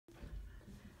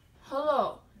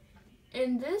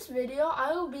In this video,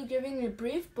 I will be giving a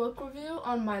brief book review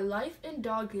on My Life in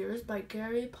Dog Years by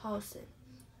Gary Paulsen.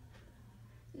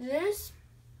 This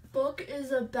book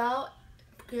is about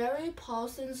Gary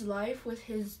Paulsen's life with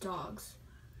his dogs.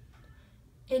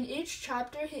 In each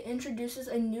chapter, he introduces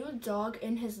a new dog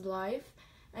in his life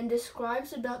and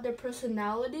describes about their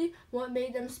personality, what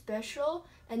made them special,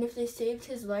 and if they saved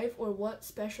his life or what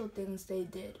special things they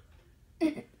did.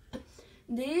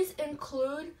 These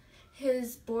include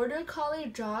his border collie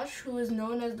Josh, who is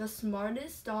known as the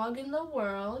smartest dog in the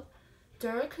world,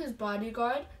 Dirk, his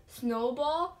bodyguard,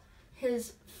 Snowball,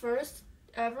 his first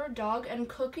ever dog, and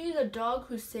Cookie, the dog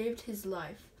who saved his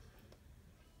life.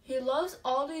 He loves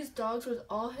all these dogs with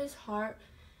all his heart,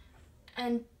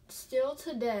 and still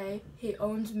today he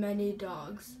owns many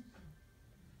dogs.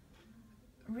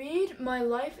 Read My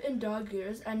Life in Dog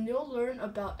Years and you'll learn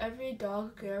about every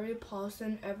dog Gary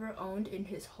Paulsen ever owned in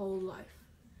his whole life.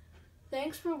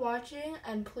 Thanks for watching,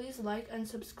 and please like and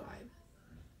subscribe.